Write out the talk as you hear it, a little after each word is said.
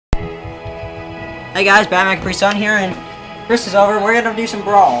Hey guys, BatmanCaprisun here, and Chris is over. We're gonna do some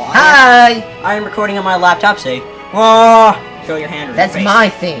Brawl. Hi! I am recording on my laptop, say, whoa! Show your hand. Or That's your face. my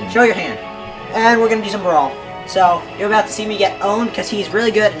thing. Show your hand. And we're gonna do some Brawl. So, you're about to see me get owned, because he's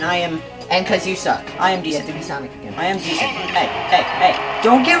really good, and I am... And because you suck. I am You decent. have to be Sonic again. I am decent. Hey.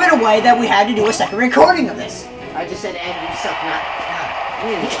 Don't give it away that we had to do a second recording of this. I just said, and you suck, not...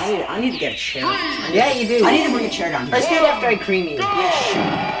 I need to get a chair. Yeah, you do. I need to bring a chair down here. Let's do it after I cream you. Yeah, sure.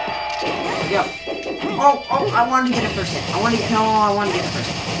 Go. Oh, I wanted to get it first hit. I wanted to get it first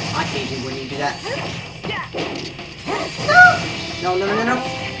hit. I hate you when you do that. No.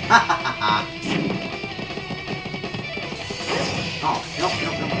 Ha ha ha ha. Oh, no.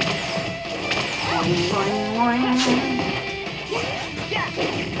 Oh,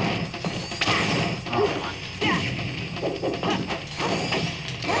 come on.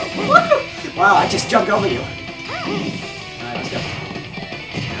 Wow, I just jumped over you. Alright, let's go.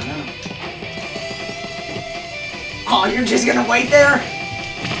 No. Oh, you're just gonna wait there?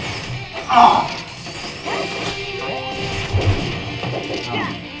 Oh!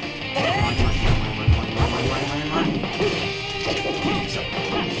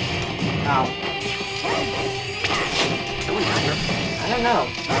 Ow. Someone got here. I don't know.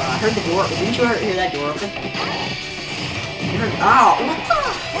 I heard the door. Didn't you hear that door open? You heard... Oh! What the?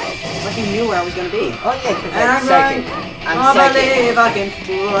 Like you knew where I was gonna be. Oh yeah, because And I'm psychic. I'm I psychic. believe I can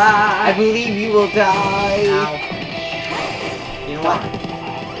fly. I believe you will die. Ow. You know what? I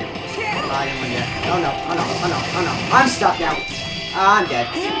didn't win yet. Oh no. I'm stuck now. I'm dead.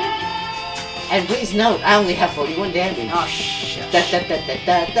 And please note, I only have 41 damage. Oh shit. Da da da da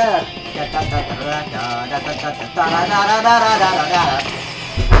da da.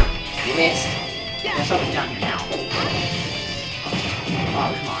 You missed. There's something down here now.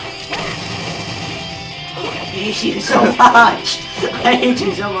 Oh, come on. I hate you so much. I hate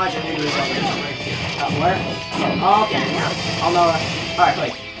you so much. I'm gonna do something right here. Where? Oh, okay. Yeah. I'll know. Alright,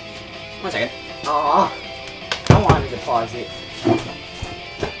 wait. 1 second. Aw. I wanted to pause it.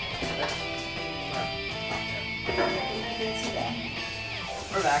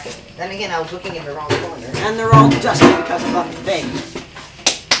 We're back. Then again, I was looking in the wrong corner. And they're all dusty because of the thing.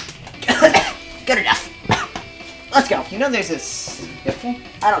 Good enough. Let's go. You know there's this... Okay.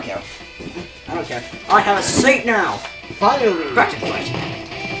 I don't care. I have a seat now. Finally. Back to the fight.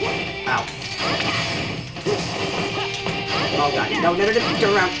 Ow. Oh god. No,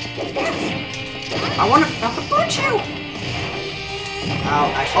 turn around. I want to punch you.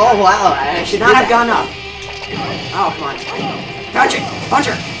 Oh, I should Oh wow, I should not have gone up. Oh, come on. Punch it! Punch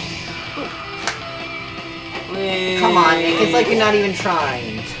her! Come on, Nick. It's like you're not even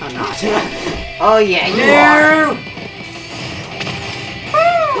trying. I'm not. Oh yeah, you are.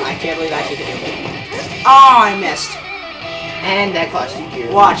 I can't believe I actually could do it. Oh, I missed. And that cost you gear.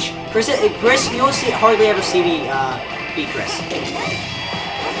 Watch. Chris, you'll hardly ever see me beat Chris.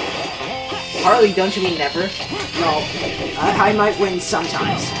 Harley, don't you mean never? No. I might win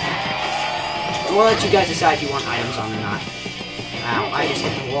sometimes. We'll let you guys decide if you want items on or not. Ow, I just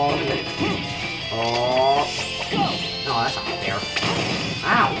hit the wall. Oh. No, that's not fair.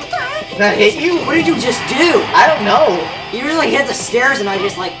 Ow, what the heck? That hit you? What did you just do? I don't know. You really hit the stairs and I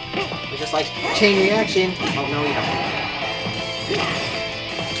just like... Chain reaction. Oh, no, you don't.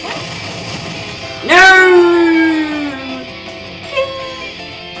 No!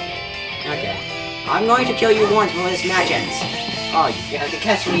 Okay. I'm going to kill you once when this match ends. Oh, You have to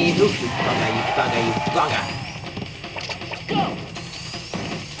catch me. you bunga.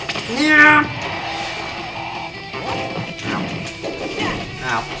 Yeah.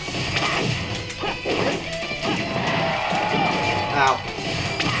 Ow.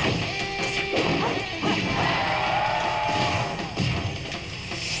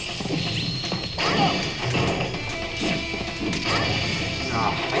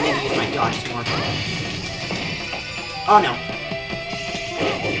 Oh, I need to use my dodges more. Oh no.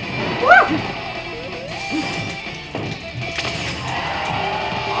 Woo!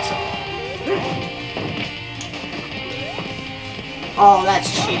 Awesome. Oh, that's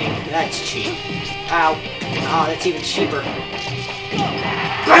cheating. That's cheap. Ow. Oh, that's even cheaper.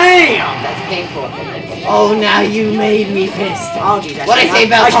 Bam! That's painful. Oh, now you made me pissed. Oh, jeez. What I say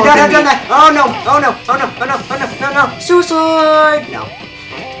about I should not have talking done that. Oh, no. No. Suicide. No.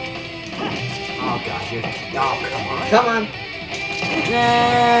 Oh, God. You're... Oh, come on. Come on.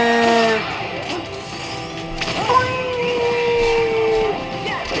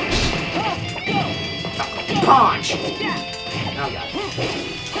 Punch! Oh god.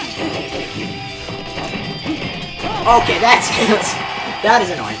 Okay, that's it. That is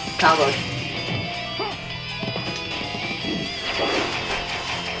annoying. Combo.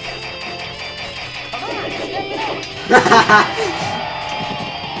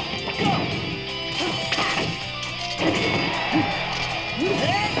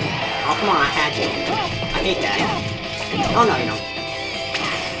 Oh, come on, I had you. I hate that. Oh, no, you don't.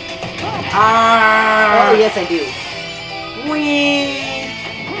 Ah! Oh, yes, I do. Whee!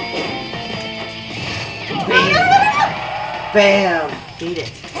 Bam! Bam! Beat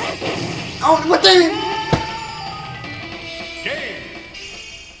it. Oh, what the?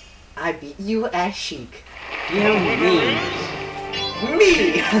 I beat you as chic. You mean.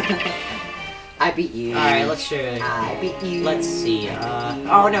 Me! I beat you. Alright, let's show you. I beat you. Let's see.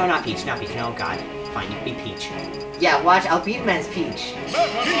 Oh, no, not Peach. Not Peach. No, God. Fine, you be Peach. Yeah, watch. I'll beat him as Peach.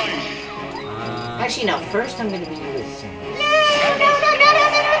 Uh, Actually, no. First, I'm gonna beat you with Samus.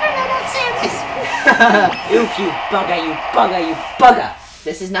 Oof, you bugger, you bugger, you bugger!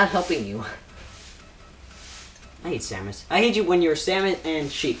 This is not helping you. I hate Samus. I hate you when you're Samus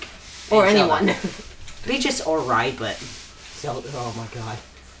and Sheik. Or And anyone. Zelda. Peach is alright, but Zelda, oh my god.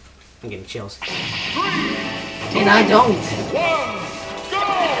 I'm getting chills. And I don't.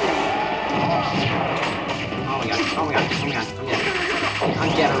 Oh my god, oh my god, oh my god, I'm dead.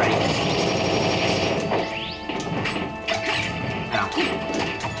 I'm dead already. Ow.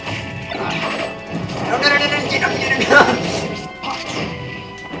 No, no, no, no, no, no, no, no.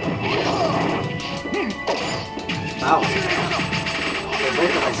 Oh. Okay,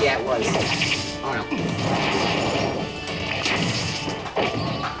 both of us, yeah, it was. Oh no.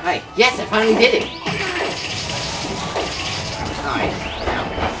 Hey. Yes, I finally did it. Alright. Now.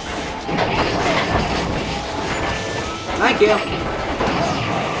 Thank you.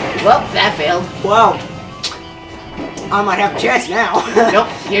 Well, that failed. Wow. I might have a chance now. Nope,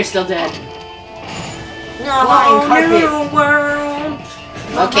 you're still dead. No, Flying carpet. new world.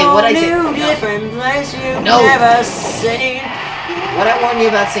 Okay, what I said. New different place you've No. never seen. What I warned you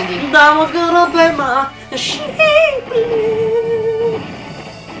about singing. I was gonna pay my sheep.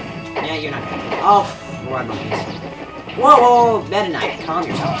 Yeah, you're not good. Oh, run monkeys. Whoa, whoa, whoa, Meta Knight, calm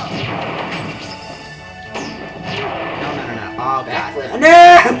yourself. No, no, no, no. Oh, God. Backflip. No!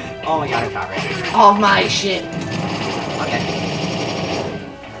 Oh my God, I caught it. Oh my shit. Okay.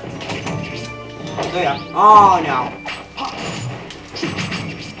 There you go. Oh, no.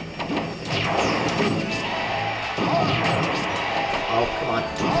 Oh, come on.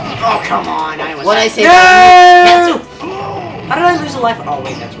 Oh, come on. I almost What I had- say? No! Cancel. How did I lose a life? Oh,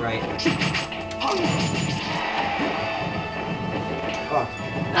 wait, that's right. Oh.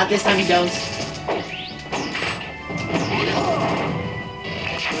 Not this time, you don't.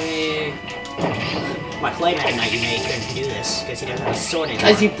 My clay Meta Knight, you may couldn't do this because he doesn't have a sword anymore.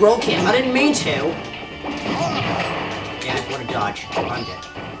 Because you broke him. I didn't mean to. Yeah, what a dodge. I'm dead.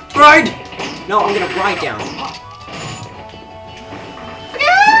 Ride! No, I'm gonna ride down.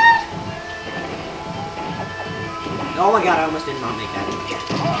 Oh my god, I almost did not make that.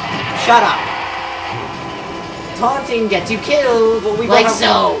 Shut up! Taunting gets you killed. Well, we like both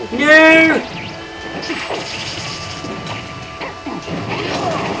so. No!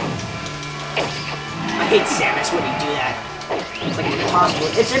 I hate Samus when you do that. It's like impossible.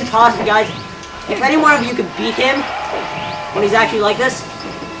 It's impossible, guys. If any one of you can beat him when he's actually like this,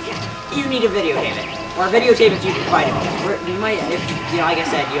 you need to videotape it. Or videotape if you can fight him. You might, if, you know, like I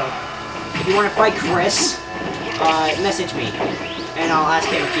said, you know, if you want to fight Chris, message me, and I'll ask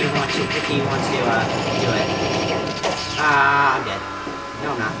him if he wants to do it. I'm dead.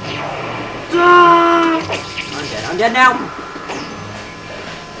 No, I'm not. I'm dead. I'm dead now.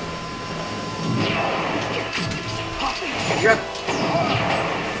 You're up.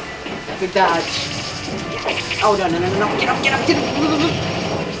 Good dodge. Oh, no, no, no, no, no. Get up, get up, get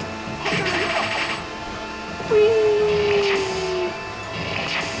up.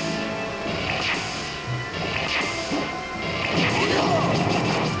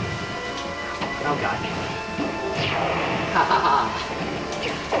 Oh, God. Ha ha ha.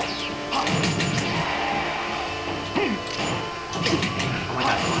 Oh, my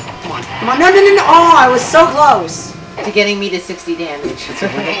God. Come on. Come on. No, no, no, no. Oh, I was so close. To getting me to 60 damage.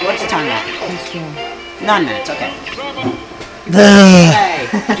 What's the time at? 9 minutes, okay. Hey,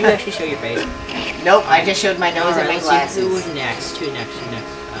 did you actually show your face? Nope, I just showed my nose and my let's see glasses. who's next. Who's next? Who's next?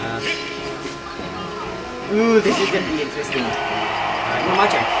 Ooh, this is gonna be interesting. Alright, well, my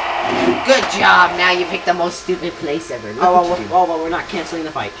turn. Good job. Now you picked the most stupid place ever. Look Oh, at you. well, we're not canceling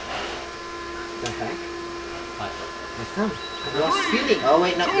the fight. The heck? What? My thumb. I lost feeling. Oh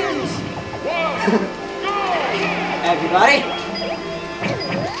wait, no, here it is. Everybody?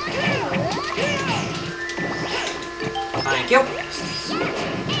 Thank you.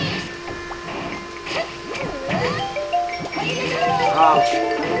 Ouch.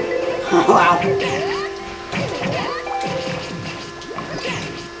 Wow.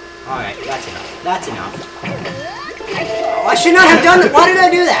 Alright, that's enough. That's enough. Oh, I should not have done that. Why did I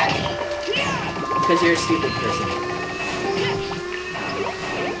do that? Because you're a stupid person.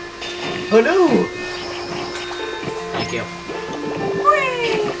 Oh no! Thank you.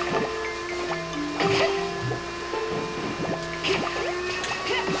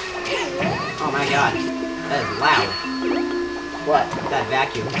 Oh my god. That is loud. What? That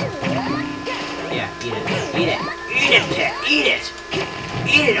vacuum. Yeah, eat it. Eat it. Eat it, Pit. Eat it.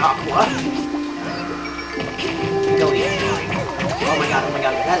 Eat it, Aqua. Go eat it. Oh my god, oh my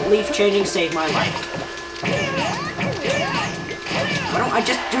god. That leaf changing saved my life. Why don't I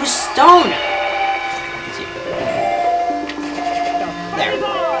just do stone? There.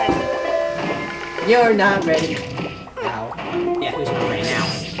 You're not ready. Ow. Yeah, who's not ready now?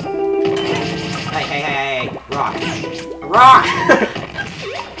 Hey, hey, hey, hey, rock. Rock!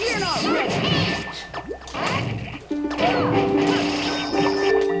 You're not ready.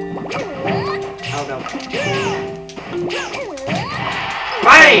 Oh no.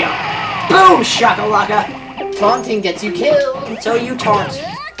 Bam! Boom, shakalaka! Taunting gets you killed! So you taunt.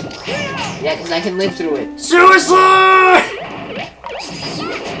 Yeah, because I can live through it. Suicide!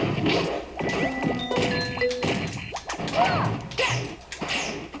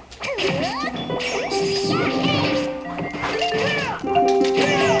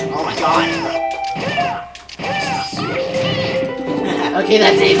 Oh my god. Okay,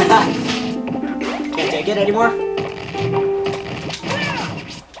 that's it. Can't take it anymore?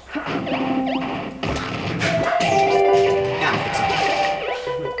 Now fix it.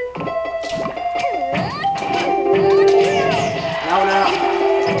 No, no, no.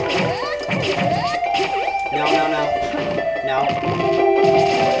 No, no, no. No.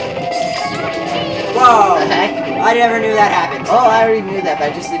 Whoa! The heck? I never knew that happened. Oh, I already knew that,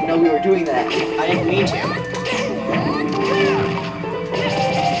 but I just didn't know we were doing that. I didn't mean to.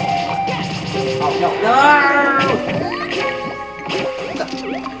 Oh, no. No!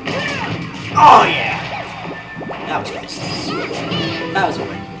 Oh, yeah! That was good. That was a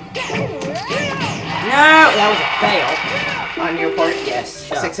win. No! That was a fail. On your part, yes.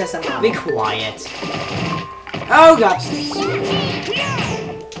 Shut up. Success on mine. Be quiet. Oh, God.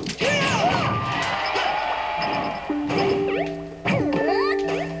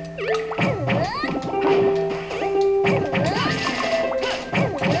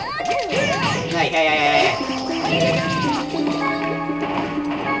 Hey, hey, hey, hey, hey.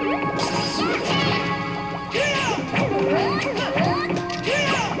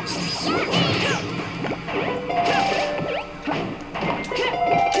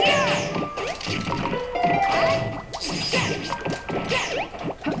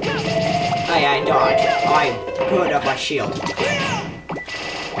 Hey, I dodged. I put up my shield.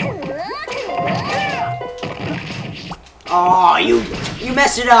 Oh, you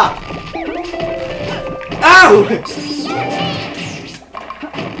messed it up. Oh!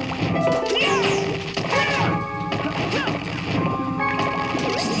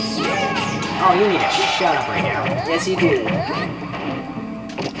 Oh, you need to shut up right now. Yes, you do.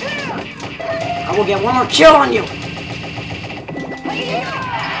 I will get one more kill on you.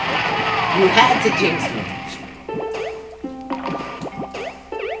 You had to jinx me.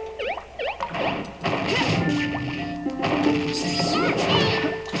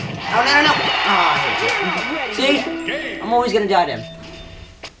 Oh, no, no, no. Oh, I hate you. See? I'm always gonna die to him.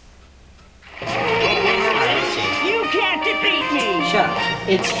 Alright, let's see. You can't defeat me. Shut up.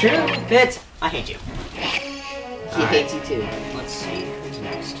 It's true. Fitz, I hate you. He hates you too. Let's see. Who's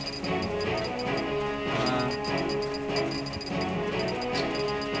next?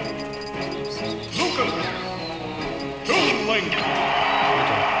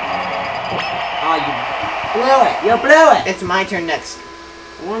 Oh, you blew it. You blew it. It's my turn next.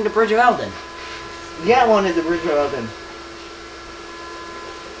 I wanted the Bridge of Elden. Yeah, I wanted the Bridge of Elden.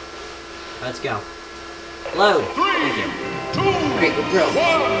 Let's go. Load. Thank you. Great, bro.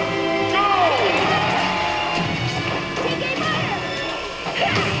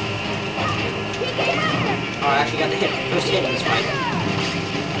 Oh, I actually got the first hit in this fight.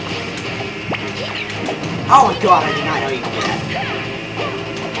 Oh my god, I did not know you could do that.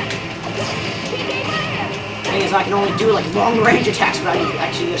 The thing is, I can only do like long range attacks without you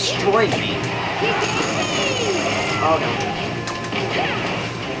actually destroying me. Oh no.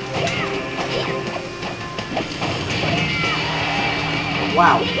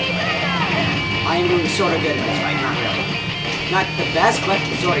 Wow. I am doing sort of good in this fight, not really. Not the best, but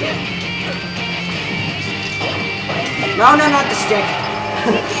sort of good. No, no, not the stick.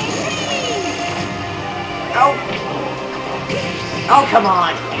 Oh. Oh, come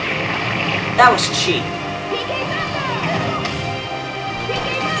on. That was cheap.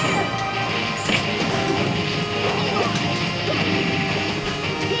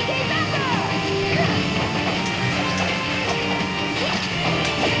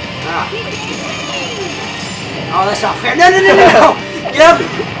 Oh, that's not fair. No, no, no, no, no. Yep.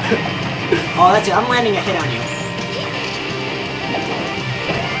 Oh, that's it. I'm landing a hit on you.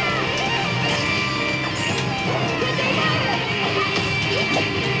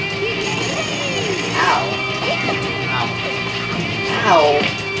 Ow. Ow.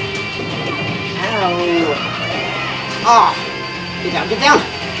 Ow. Oh. Get down, get down.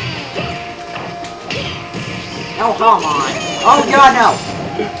 Oh, come on. Oh, God, no.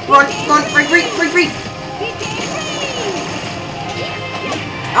 Run, run, free.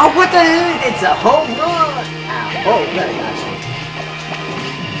 Oh, what the? It's a home run. Ow. Oh, very nice.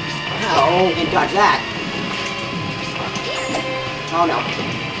 Ow. Didn't dodge that. Oh, no.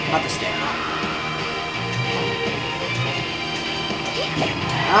 Not the stick.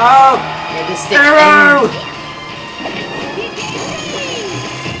 Oh. Yeah, the stick. Arrow.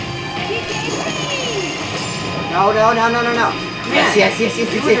 No. Yes.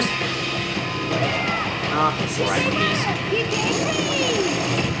 Oh, this is right.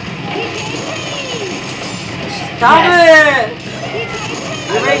 Stop it!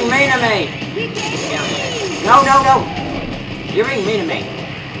 You're being mean to me. No. You're being mean to me.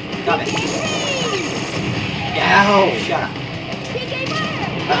 Stop it. Ow. Shut up.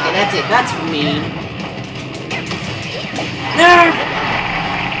 Okay, that's it. That's mean. No!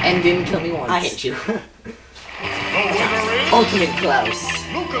 And didn't kill me once. I hate you. Ultimate Klaus.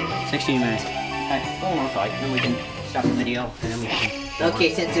 16 minutes. Alright, one more fight, then we can stop the video, and then we can...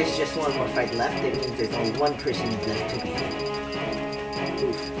 Okay, since there's just one more fight left, it means there's only one person left to beat.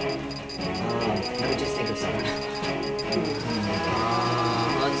 Oof. Let me just think of someone.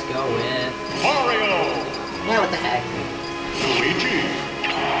 Let's go with... Mario! Yeah, what the heck? Luigi!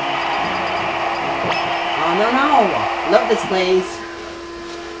 Oh, no! Love displays.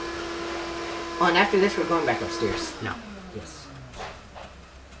 Oh, and after this, we're going back upstairs. No. Yes.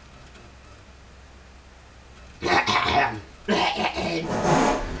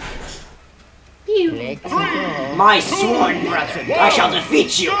 My sworn brethren, I shall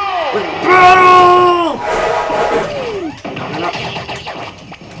defeat you with Brawl! No.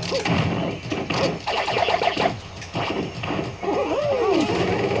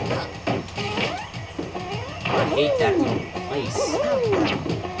 I hate that little place.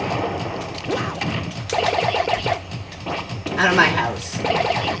 Out of my house.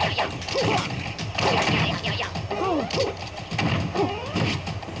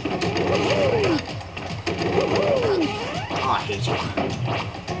 Oh, I hate you.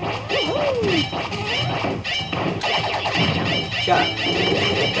 Shut up.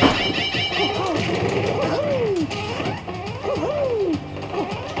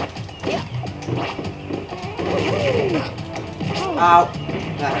 Ow.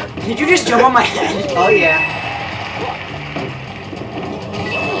 That hurt. Did you just jump on my head? Oh, yeah.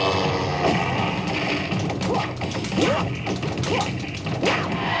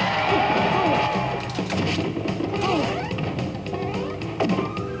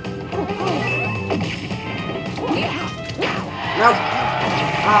 No.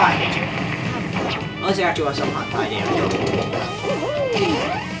 Ah, I hate you. Unless you actually want some hot pie damage.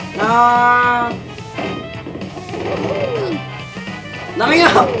 No. Let me go.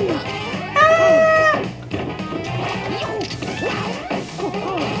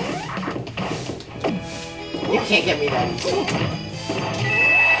 You can't get me that easy.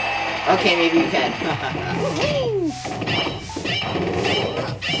 Okay, maybe you can.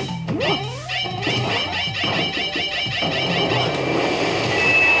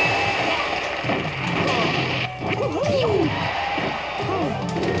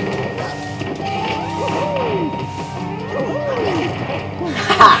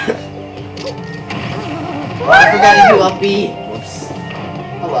 Oh, I forgot to do up B. Whoops.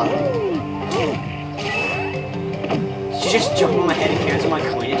 Oh well. Did you just jump on my head and cancel my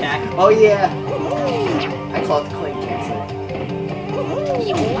coin attack? Oh yeah. I call it the coin cancel.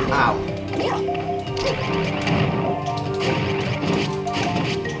 Ow.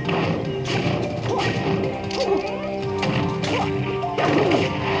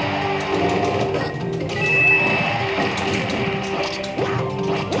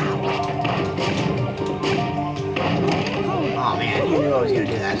 Oh man, you knew I was gonna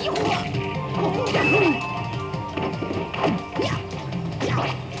do that.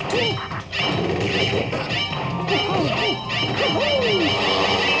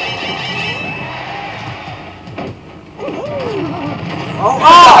 Oh!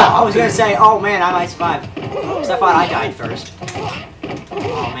 I was gonna say, oh man, I might survive. Because I thought I died first.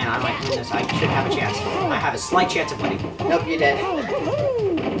 Oh man, I might win this. I should have a chance. I have a slight chance of winning. Nope, you're dead.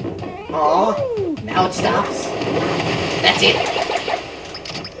 Oh, now it stops. That's it.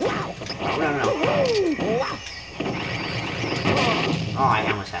 No.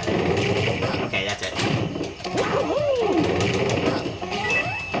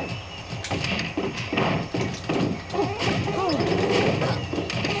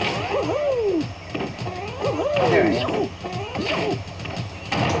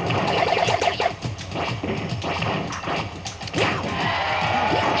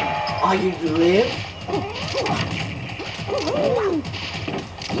 Oh, you live?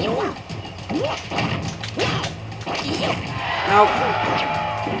 No.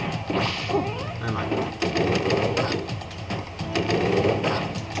 Never mind.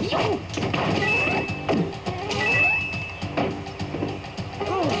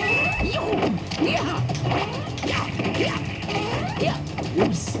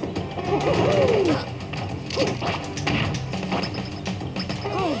 Oops.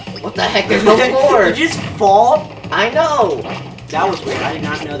 What the heck? There's no floor. Did you just fall? I know. That was weird. I did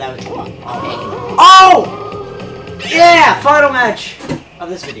not know that was. Oh! Yeah! Final match of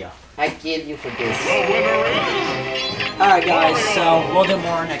this video. I give you for this. The winner is... Alright, guys, so we'll do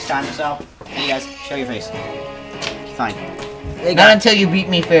more next time. So, hey, you guys, show your face. Fine. Not until you beat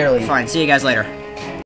me fairly. Fine. See you guys later.